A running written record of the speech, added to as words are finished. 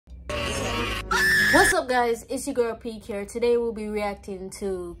What's up, guys? It's your girl Peak here. Today we'll be reacting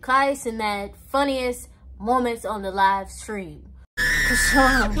to Cenat funniest moments on the live stream.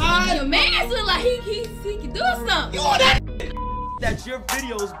 Your man look like he can do something. You on that your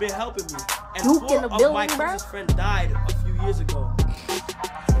video's been helping me. And Duke four in the of building, my bro. closest friends died a few years ago.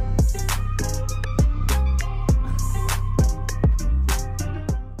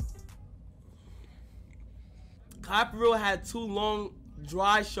 Copperfield had two long,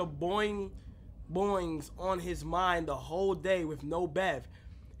 dry boings on his mind the whole day with no bev.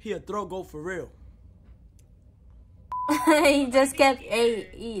 He a throat goat for real. He just kept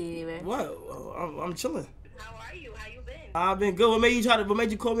eating, man. What? I'm chilling. How are you? How you been? I've been good. What made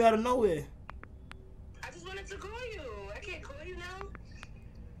you call me out of nowhere? I just wanted to call you. I can't call you now.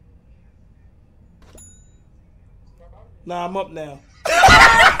 Nah, I'm up now.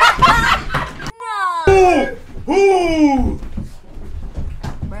 No! Ooh!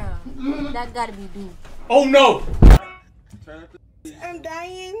 Bro, that gotta be Duke. Oh no! I'm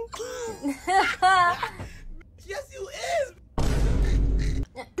dying. Yes, you is.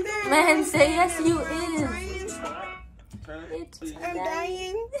 Man, say yes, you is. I'm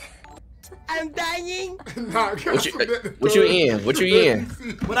dying. I'm dying. What you in? What you in?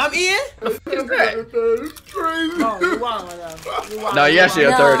 What I'm in? What's that? Oh, you wild right now. No, you actually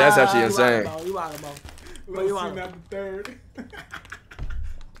a third. That's actually insane. You wild about. You wild.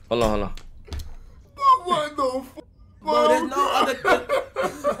 Hold on. What the fuck? Bro, there's no other.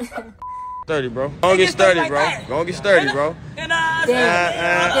 30, bro. Go get sturdy, bro. Go get sturdy, bro. And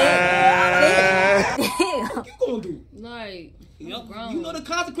Damn. what you gonna do? Like, You know the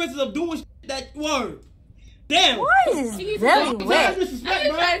consequences of doing that word. Damn. What is very wet? Disrespect,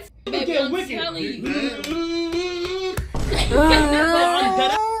 bro. baby, Get I'm wicked. telling you. I'm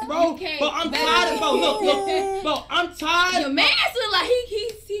dead, bro. You can't But I'm back tired, bro. Look, bro. I'm Your tired. man look like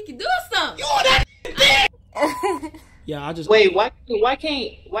he can do something. You on that thing? Yeah, I just Wait, why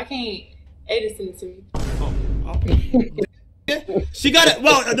can't Ada send it to me? She got it.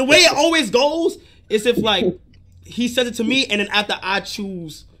 Well, the way it always goes is if like he says it to me, and then after I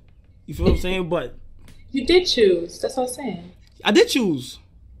choose. You feel what I'm saying? But You did choose. That's what I'm saying. I did choose.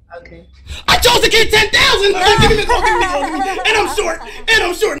 Okay. I chose to get 10,000. And I'm short. And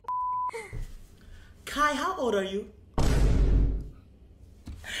I'm short. Kai, how old are you?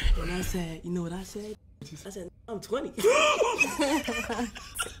 And I said, you know what I said? I said, I'm 20.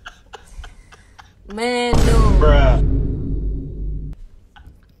 Man, no. Bruh.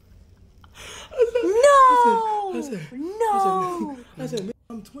 No! I said, man,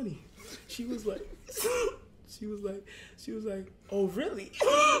 I'm 20. She was like, oh, really?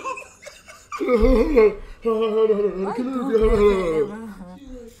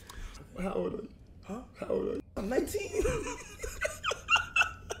 How old are you? Huh? How old are you? I'm 19.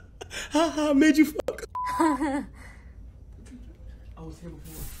 How made you fuck? I was here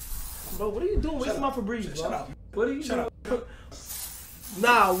before. Bro, what are you doing? Wasting my Febreze, bro. Shut up. What are you doing?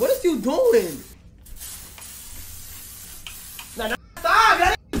 Nah, what are you doing? Nah, stop!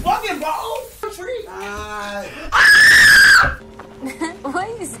 That ain't fucking, bro! Tree. Why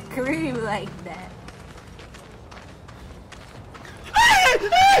you scream like that?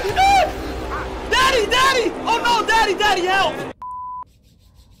 Daddy! Oh no, Daddy, help!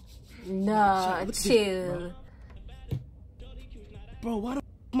 Nah, chill. Bro, why the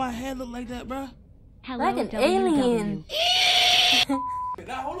my head look like that, bro? Like an alien.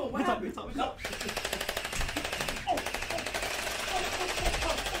 Now, hold on, what happened?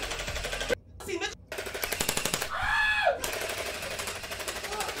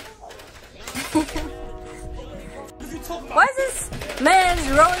 Why is this man's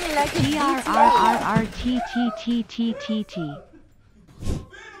rolling like a T-R-R-R-T-T-T-T-T-T.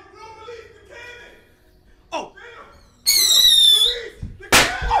 Oh!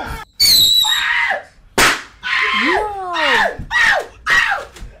 No!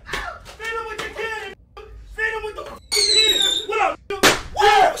 Feed him with the cannon! Feed him with the cannon! What up?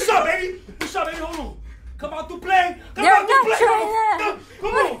 What's up, baby? What's up, baby? Hold on. Come out to play. Come They're out to not play. trying that.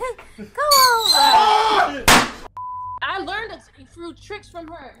 Come on. Come on. I learned a few tricks from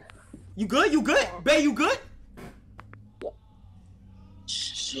her. You good? You good? Babe, you good?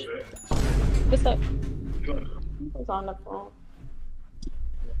 What's up? Who's on the phone?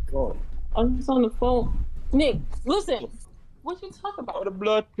 I'm just on the phone. Nick, listen. What you talk about? The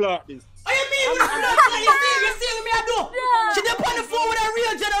blood clot is. Oh, you mean you see what me I do? Yeah. She didn't on the phone with a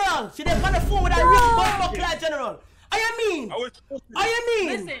real general. She didn't on the phone with a real bumper clad general. Oh, you mean? Oh, you mean?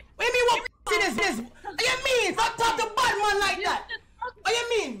 Listen. What you mean what this? Oh, you mean? Don't talk to bad man like that. Oh, you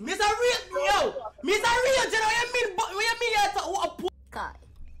mean? Miss a real, yo. Miss a real general. What you mean? What you mean? You talk a Kai.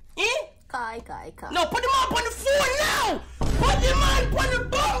 Eh? Kai. No, put them up on the phone now. Put them on the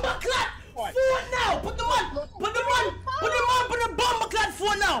bomber clock phone now. Put them on the bomber clock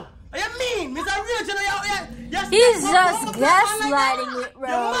phone now. What you mean? Mr. Real General, he's just gaslighting it, bro.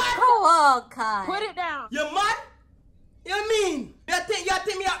 Come on, Kai. Put it down. You mad? You mean? You think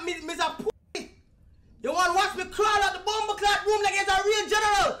me up, Mr. Pussy? You want to watch me crawl out the bomber clock room like it's a real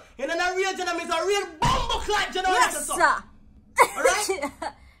general? And then a real general is a real bomber clock general. Yes, sir. Alright?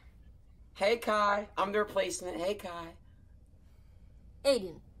 Hey Kai, I'm the replacement. Hey Kai.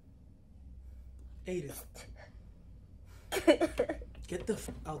 Aiden. Get the f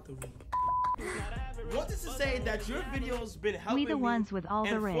out the room. Wanted to say that your video's been helping We the ones with all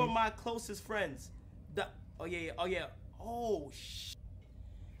the and rage. for my closest friends.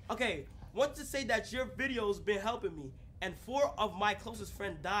 Okay, wanted to say that your video's been helping me, and 4 of my closest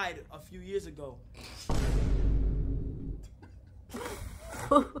friends died a few years ago.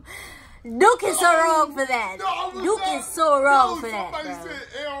 Duke is so wrong for that. Duke is so wrong for that, bro. Somebody said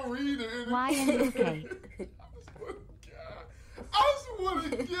L. Reader in the Why in UK? I swear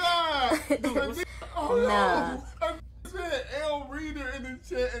to God. Oh, Nah. no. I said L. Reader in the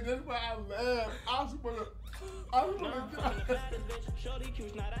chat, and that's why I laughed. I swear to God.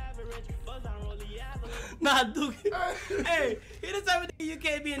 Nah, Duke. Hey, here's the type of thing you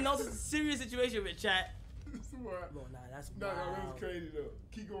can't be in no serious situation with, chat. No, That's that's crazy though.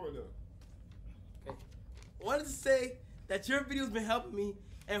 Keep going though. Okay. Wanted to say that your video's been helping me,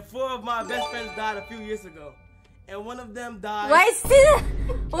 and 4 of my best friends died a few years ago, and one of them died. Why is he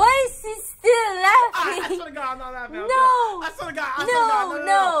still laughing? I swear to God, I'm not laughing. No. I swear to God. I swear to God.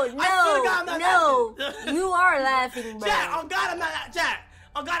 I swear to God, I'm not laughing. You are laughing, bro. Chat, on God, I'm not. Chat,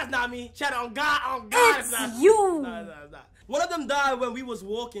 on God, it's not me. Chat, on God, It's it's not you. No, it's not. One of them died when we was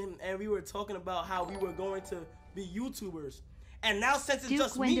walking, and we were talking about how we were going to be YouTubers. And now since it's Duke,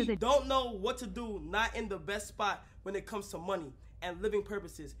 just when me, does it- don't know what to do, not in the best spot when it comes to money and living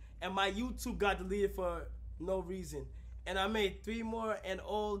purposes. And my YouTube got deleted for no reason. And I made 3 more and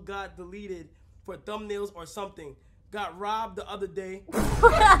all got deleted for thumbnails or something. Got robbed the other day.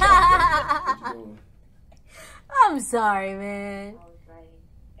 I'm sorry, man.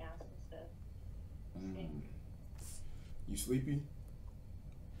 You sleepy?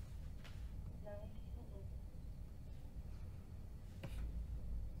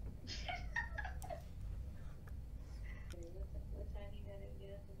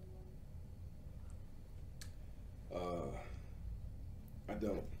 I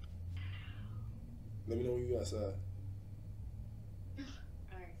don't. Let me know when you outside.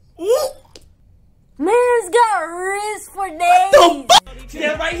 Man's got wrist for days.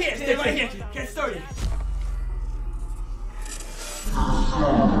 Stay right here. Stay right here. Get started.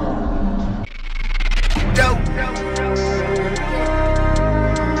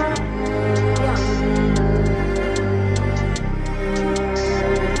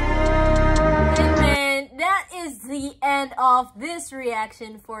 The end of this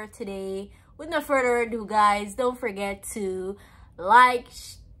reaction for today. With no further ado, guys, don't forget to like,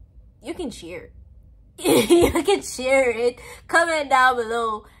 you can share you can share it, comment down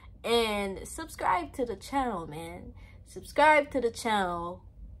below, and subscribe to the channel, man. Subscribe to the channel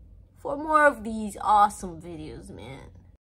for more of these awesome videos, man.